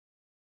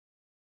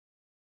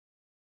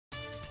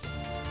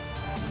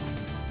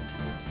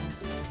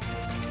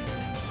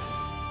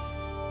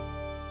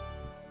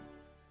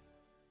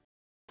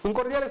Un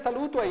cordiale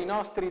saluto ai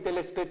nostri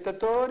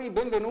telespettatori,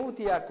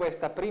 benvenuti a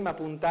questa prima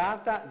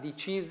puntata di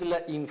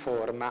Cisl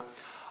Informa.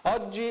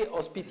 Oggi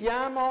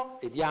ospitiamo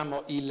e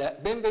diamo il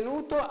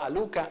benvenuto a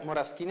Luca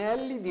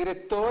Moraschinelli,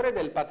 direttore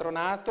del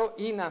Patronato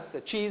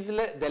INAS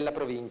Cisl della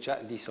provincia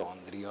di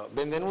Sondrio.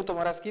 Benvenuto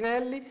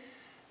Moraschinelli.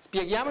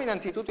 Spieghiamo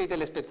innanzitutto ai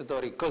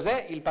telespettatori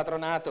cos'è il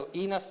Patronato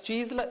INAS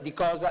Cisl, di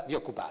cosa vi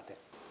occupate.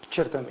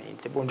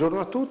 Certamente,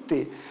 buongiorno a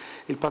tutti.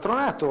 Il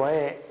patronato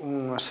è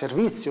un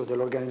servizio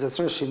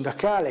dell'organizzazione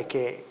sindacale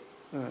che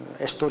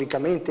è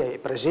storicamente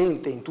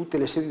presente in tutte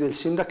le sedi del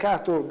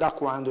sindacato da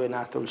quando è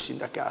nato il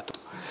sindacato.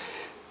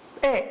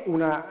 È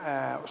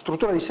una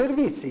struttura di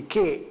servizi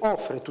che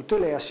offre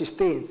tutela e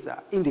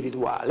assistenza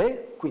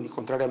individuale, quindi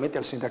contrariamente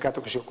al sindacato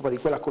che si occupa di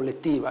quella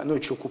collettiva,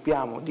 noi ci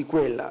occupiamo di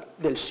quella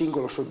del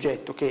singolo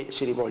soggetto che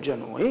si rivolge a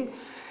noi,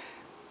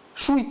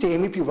 sui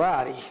temi più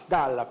vari,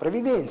 dalla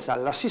previdenza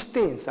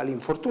all'assistenza,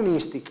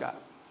 all'infortunistica,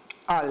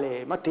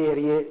 alle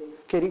materie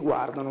che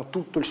riguardano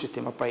tutto il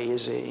sistema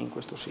paese in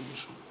questo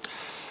senso.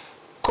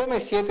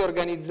 Come siete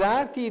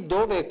organizzati,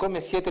 dove e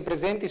come siete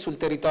presenti sul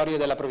territorio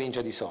della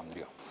provincia di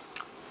Sondrio?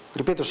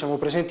 Ripeto, siamo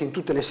presenti in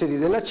tutte le sedi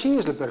della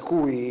Cisl, per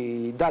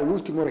cui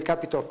dall'ultimo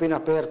recapito appena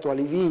aperto a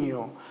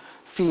Livigno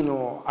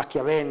fino a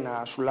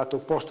Chiavenna sul lato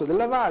opposto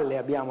della valle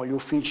abbiamo gli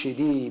uffici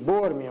di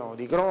Bormio,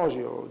 di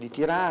Grosio, di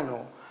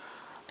Tirano,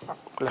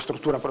 la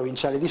struttura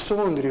provinciale di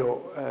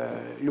Sondrio,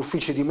 gli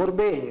uffici di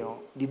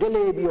Morbegno, di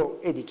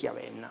Delebio e di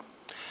Chiavenna.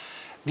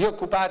 Vi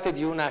occupate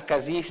di una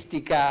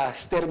casistica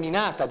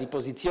sterminata di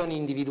posizioni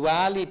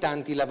individuali,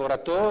 tanti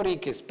lavoratori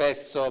che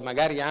spesso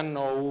magari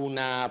hanno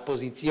una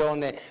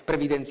posizione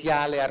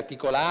previdenziale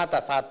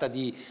articolata, fatta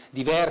di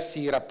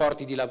diversi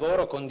rapporti di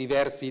lavoro con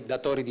diversi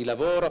datori di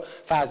lavoro,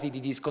 fasi di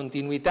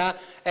discontinuità.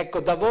 Ecco,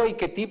 da voi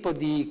che tipo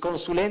di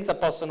consulenza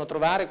possono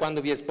trovare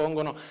quando vi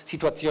espongono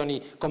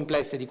situazioni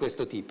complesse di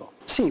questo tipo?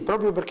 Sì,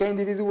 proprio perché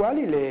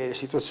individuali le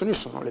situazioni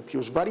sono le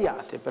più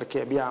svariate, perché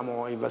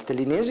abbiamo i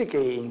valtellinesi che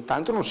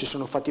intanto non si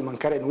sono fatti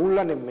mancare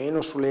nulla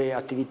nemmeno sulle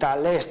attività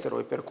all'estero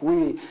e per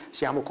cui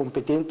siamo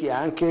competenti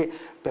anche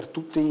per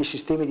tutti i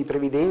sistemi di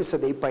previdenza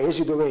dei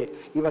paesi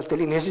dove i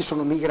valtellinesi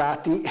sono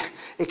migrati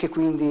e che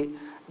quindi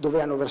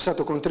dove hanno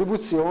versato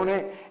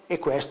contribuzione, e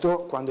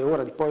questo, quando è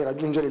ora di poi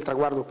raggiungere il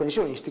traguardo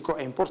pensionistico,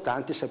 è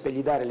importante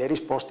sapergli dare le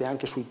risposte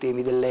anche sui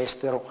temi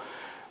dell'estero.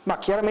 Ma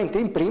chiaramente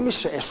in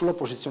primis è sulla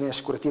posizione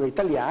assicurativa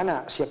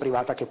italiana, sia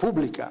privata che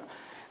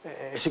pubblica.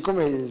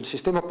 Siccome il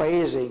sistema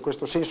paese in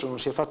questo senso non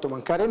si è fatto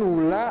mancare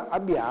nulla,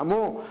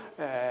 abbiamo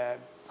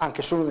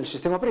anche solo nel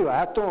sistema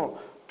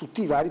privato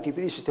tutti i vari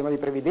tipi di sistema di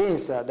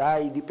previdenza,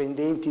 dai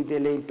dipendenti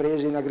delle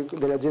imprese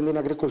delle aziende in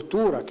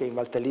agricoltura, che in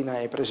Valtellina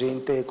è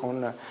presente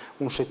con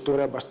un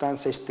settore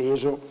abbastanza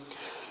esteso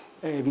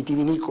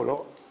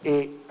vitivinicolo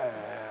e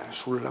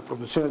sulla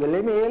produzione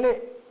delle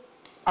mele.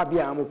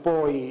 Abbiamo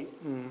poi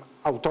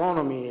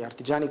autonomi,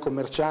 artigiani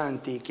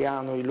commercianti che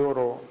hanno i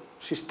loro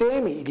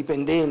sistemi, i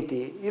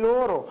dipendenti i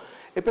loro,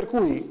 e per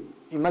cui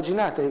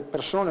immaginate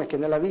persone che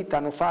nella vita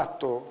hanno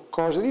fatto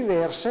cose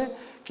diverse,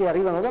 che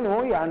arrivano da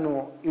noi,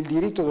 hanno il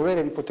diritto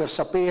dovere di poter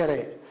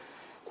sapere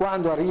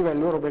quando arriva il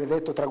loro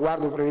benedetto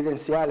traguardo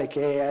previdenziale,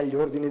 che è agli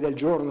ordini del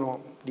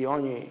giorno di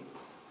ogni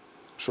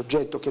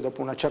soggetto che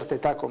dopo una certa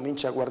età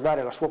comincia a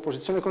guardare la sua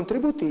posizione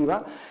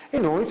contributiva, e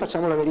noi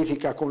facciamo la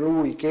verifica con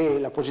lui che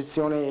la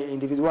posizione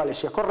individuale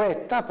sia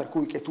corretta, per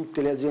cui che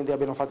tutte le aziende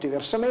abbiano fatto i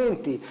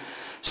versamenti,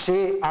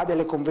 se ha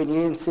delle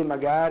convenienze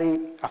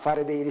magari a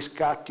fare dei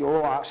riscatti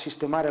o a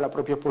sistemare la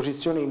propria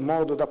posizione in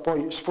modo da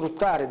poi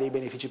sfruttare dei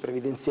benefici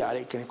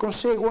previdenziali che ne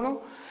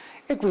conseguono,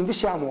 e quindi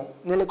siamo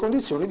nelle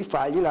condizioni di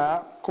fargli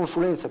la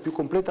consulenza più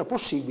completa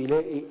possibile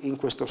in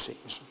questo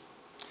senso.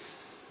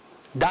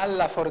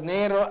 Dalla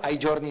Fornero ai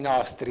giorni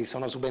nostri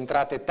sono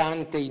subentrate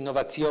tante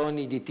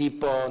innovazioni di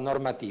tipo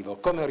normativo.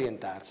 Come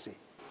orientarsi?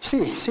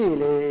 Sì,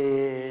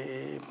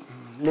 le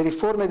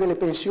riforme delle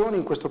pensioni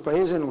in questo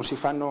Paese non si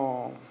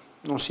fanno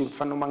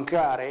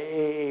mancare,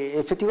 e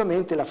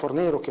effettivamente la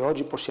Fornero, che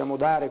oggi possiamo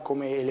dare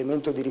come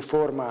elemento di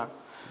riforma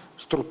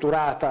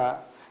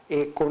strutturata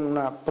e con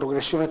una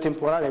progressione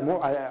temporale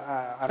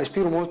a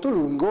respiro molto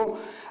lungo,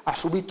 ha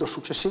subito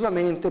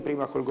successivamente,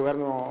 prima col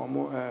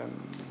governo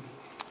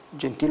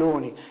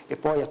Gentiloni e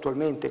poi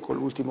attualmente con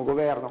l'ultimo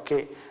governo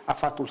che ha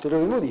fatto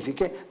ulteriori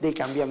modifiche, dei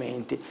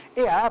cambiamenti,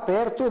 e ha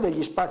aperto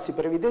degli spazi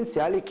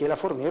previdenziali che la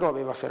Fornero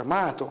aveva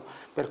fermato,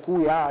 per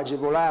cui ha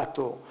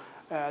agevolato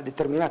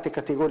determinate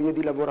categorie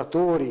di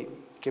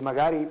lavoratori che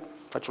magari,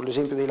 faccio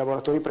l'esempio dei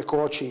lavoratori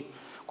precoci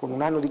con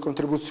un anno di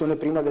contribuzione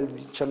prima del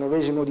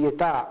 19° di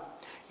età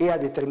e a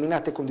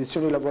determinate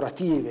condizioni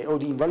lavorative o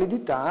di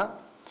invalidità,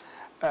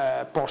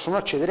 possono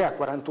accedere a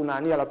 41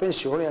 anni alla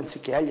pensione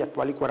anziché agli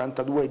attuali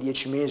 42 e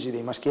 10 mesi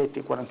dei maschietti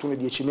e 41 e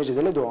 10 mesi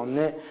delle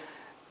donne,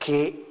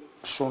 che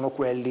sono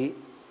quelli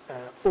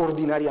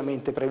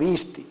ordinariamente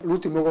previsti.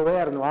 L'ultimo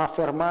governo ha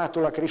fermato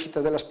la crescita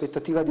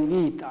dell'aspettativa di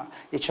vita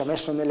e ci ha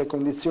messo nelle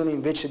condizioni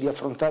invece di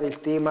affrontare il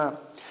tema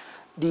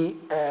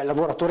di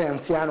lavoratore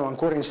anziano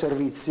ancora in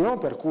servizio,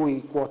 per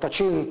cui quota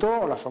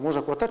 100, la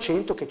famosa quota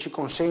 100, che ci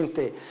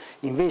consente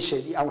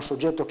invece a un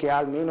soggetto che ha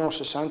almeno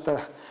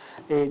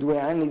 62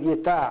 anni di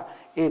età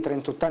e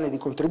 38 anni di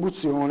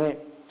contribuzione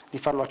di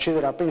farlo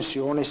accedere a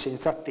pensione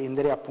senza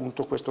attendere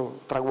appunto questo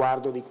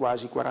traguardo di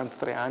quasi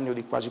 43 anni o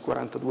di quasi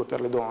 42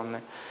 per le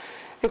donne.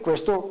 E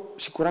questo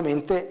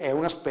sicuramente è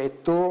un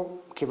aspetto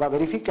che va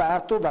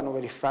verificato,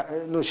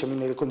 noi siamo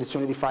nelle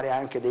condizioni di fare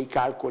anche dei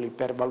calcoli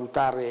per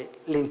valutare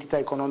l'entità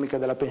economica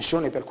della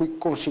pensione, per cui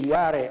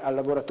consigliare al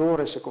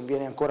lavoratore se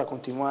conviene ancora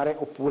continuare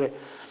oppure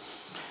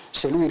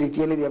se lui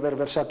ritiene di aver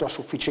versato a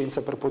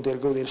sufficienza per poter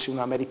godersi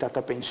una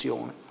meritata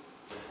pensione.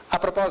 A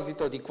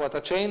proposito di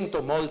quota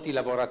 100, molti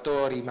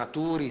lavoratori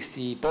maturi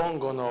si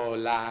pongono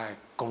la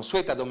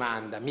consueta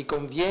domanda: mi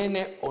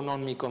conviene o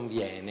non mi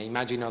conviene?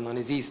 Immagino non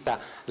esista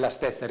la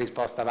stessa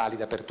risposta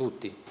valida per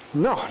tutti.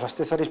 No, la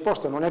stessa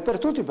risposta non è per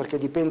tutti, perché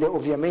dipende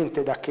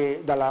ovviamente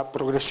dalla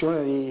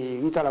progressione di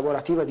vita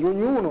lavorativa di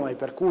ognuno, e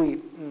per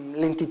cui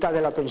l'entità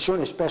della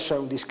pensione spesso è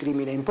un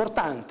discrimine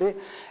importante.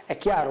 È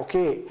chiaro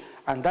che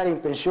andare in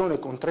pensione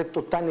con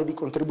 38 anni di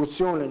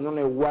contribuzione non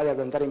è uguale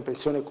ad andare in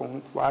pensione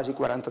con quasi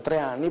 43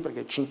 anni,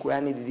 perché 5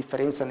 anni di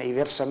differenza nei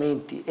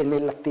versamenti e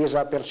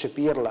nell'attesa a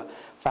percepirla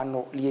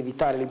fanno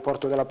lievitare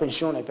l'importo della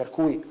pensione, per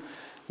cui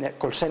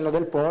col senno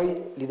del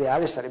poi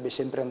l'ideale sarebbe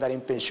sempre andare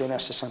in pensione a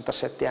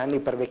 67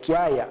 anni per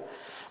vecchiaia,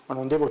 ma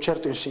non devo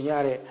certo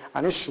insegnare a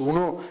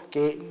nessuno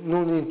che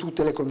non in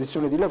tutte le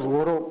condizioni di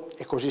lavoro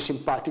è così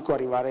simpatico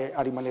arrivare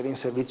a rimanere in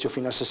servizio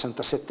fino a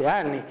 67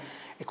 anni,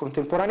 e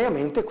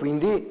contemporaneamente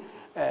quindi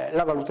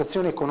la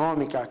valutazione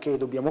economica che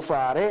dobbiamo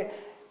fare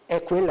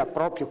è quella,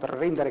 proprio per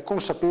rendere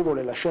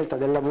consapevole la scelta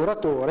del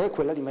lavoratore,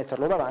 quella di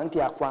metterlo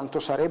davanti a quanto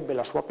sarebbe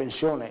la sua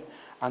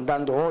pensione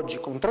andando oggi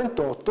con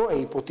 38 e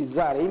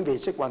ipotizzare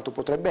invece quanto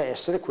potrebbe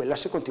essere quella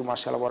se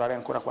continuasse a lavorare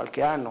ancora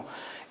qualche anno,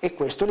 e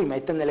questo li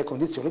mette nelle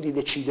condizioni di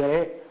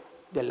decidere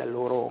della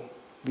loro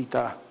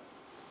vita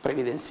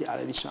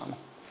previdenziale,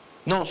 diciamo.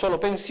 Non solo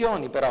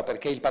pensioni però,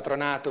 perché il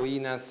patronato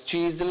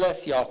Cisl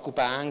si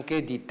occupa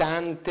anche di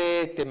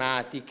tante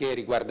tematiche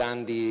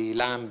riguardanti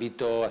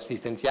l'ambito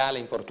assistenziale,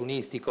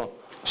 infortunistico.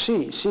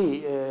 Sì,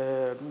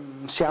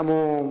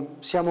 siamo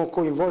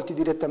coinvolti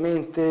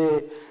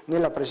direttamente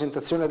nella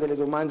presentazione delle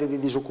domande di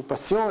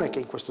disoccupazione, che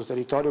in questo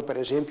territorio per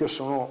esempio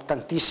sono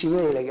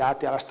tantissime,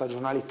 legate alla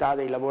stagionalità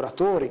dei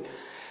lavoratori.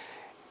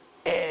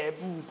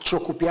 Ci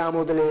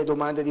occupiamo delle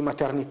domande di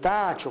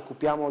maternità, ci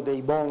occupiamo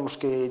dei bonus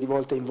che di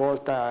volta in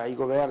volta i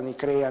governi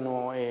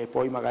creano e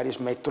poi magari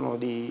smettono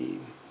di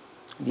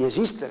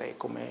esistere,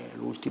 come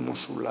l'ultimo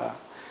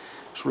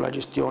sulla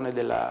gestione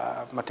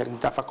della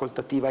maternità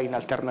facoltativa in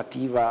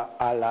alternativa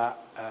alla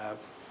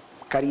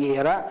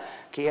carriera,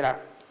 che era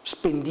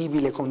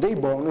spendibile con dei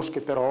bonus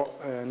che però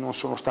non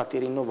sono stati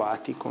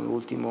rinnovati con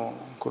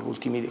gli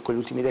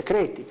ultimi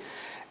decreti.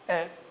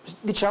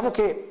 Diciamo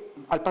che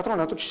al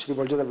patronato ci si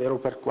rivolge davvero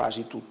per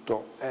quasi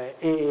tutto,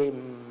 e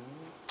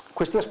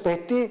questi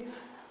aspetti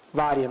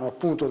variano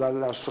appunto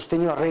dal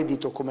sostegno al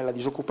reddito come la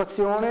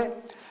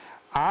disoccupazione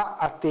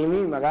a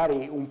temi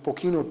magari un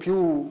pochino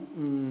più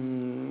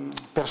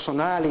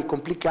personali,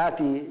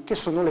 complicati, che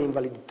sono le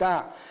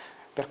invalidità,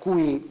 per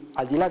cui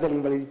al di là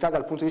dell'invalidità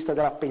dal punto di vista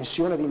della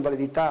pensione di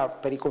invalidità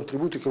per i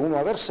contributi che uno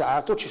ha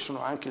versato, ci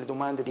sono anche le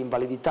domande di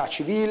invalidità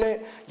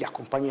civile, gli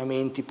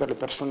accompagnamenti per le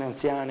persone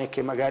anziane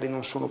che magari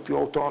non sono più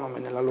autonome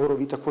nella loro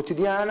vita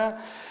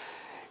quotidiana,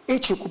 e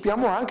ci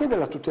occupiamo anche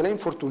della tutela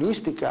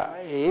infortunistica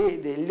e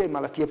delle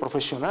malattie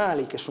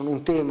professionali, che sono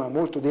un tema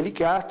molto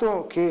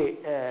delicato che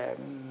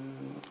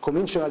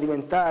cominciano a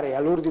diventare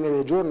all'ordine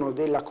del giorno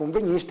della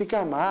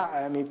convegnistica,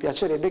 ma mi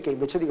piacerebbe che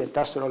invece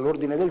diventassero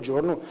all'ordine del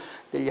giorno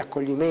degli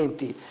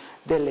accoglimenti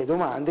delle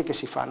domande che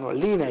si fanno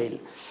all'INAIL,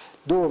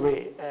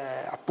 dove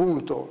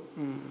appunto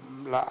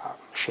la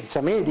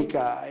scienza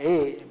medica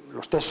e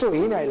lo stesso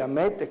INAIL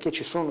ammette che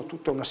ci sono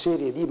tutta una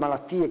serie di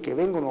malattie che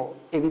vengono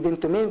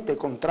evidentemente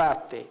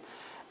contratte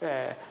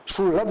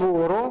sul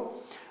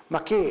lavoro,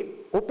 ma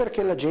che o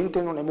perché la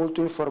gente non è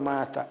molto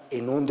informata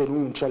e non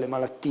denuncia le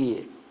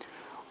malattie,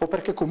 o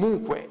perché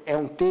comunque è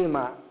un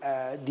tema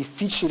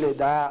difficile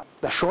da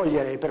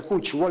sciogliere, e per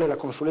cui ci vuole la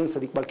consulenza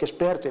di qualche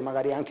esperto e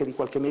magari anche di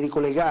qualche medico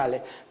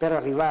legale per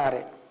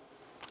arrivare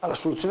alla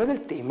soluzione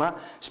del tema,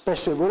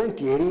 spesso e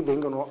volentieri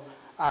vengono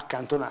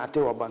accantonate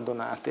o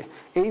abbandonate,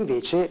 e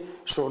invece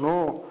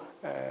sono,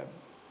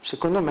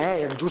 secondo me,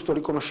 il giusto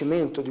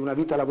riconoscimento di una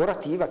vita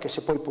lavorativa che,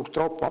 se poi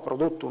purtroppo ha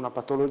prodotto una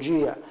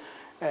patologia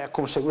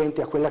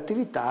conseguente a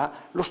quell'attività,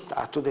 lo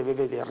Stato deve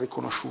veder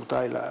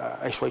riconosciuta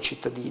ai suoi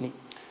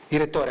cittadini.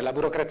 Direttore, la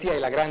burocrazia è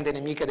la grande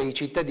nemica dei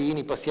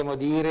cittadini, possiamo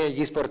dire.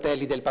 Gli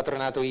sportelli del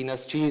patronato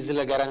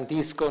Cisl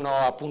garantiscono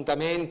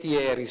appuntamenti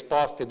e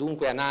risposte,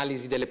 dunque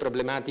analisi delle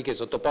problematiche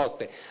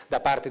sottoposte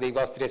da parte dei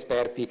vostri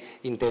esperti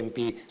in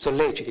tempi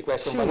solleciti.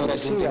 Questo è un valore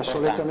aggiunto importante. Sì,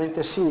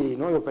 assolutamente sì.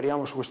 Noi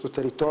operiamo su questo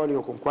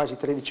territorio con quasi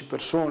 13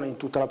 persone in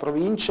tutta la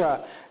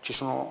provincia, ci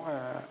sono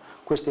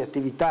queste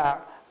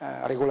attività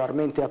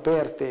regolarmente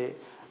aperte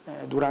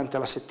durante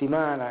la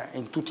settimana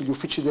in tutti gli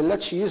uffici della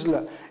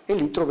Cisl, e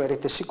lì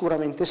troverete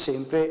sicuramente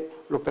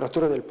sempre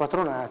l'operatore del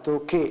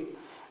patronato che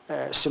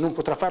se non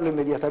potrà farlo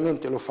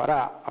immediatamente lo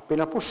farà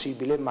appena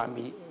possibile, ma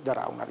mi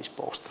darà una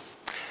risposta.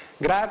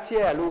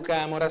 Grazie a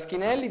Luca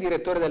Moraschinelli,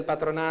 direttore del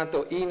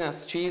patronato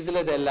INAS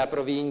Cisl della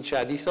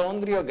provincia di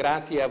Sondrio.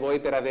 Grazie a voi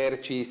per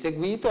averci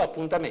seguito.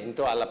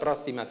 Appuntamento alla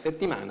prossima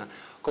settimana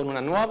con una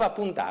nuova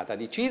puntata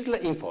di Cisl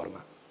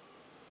Informa.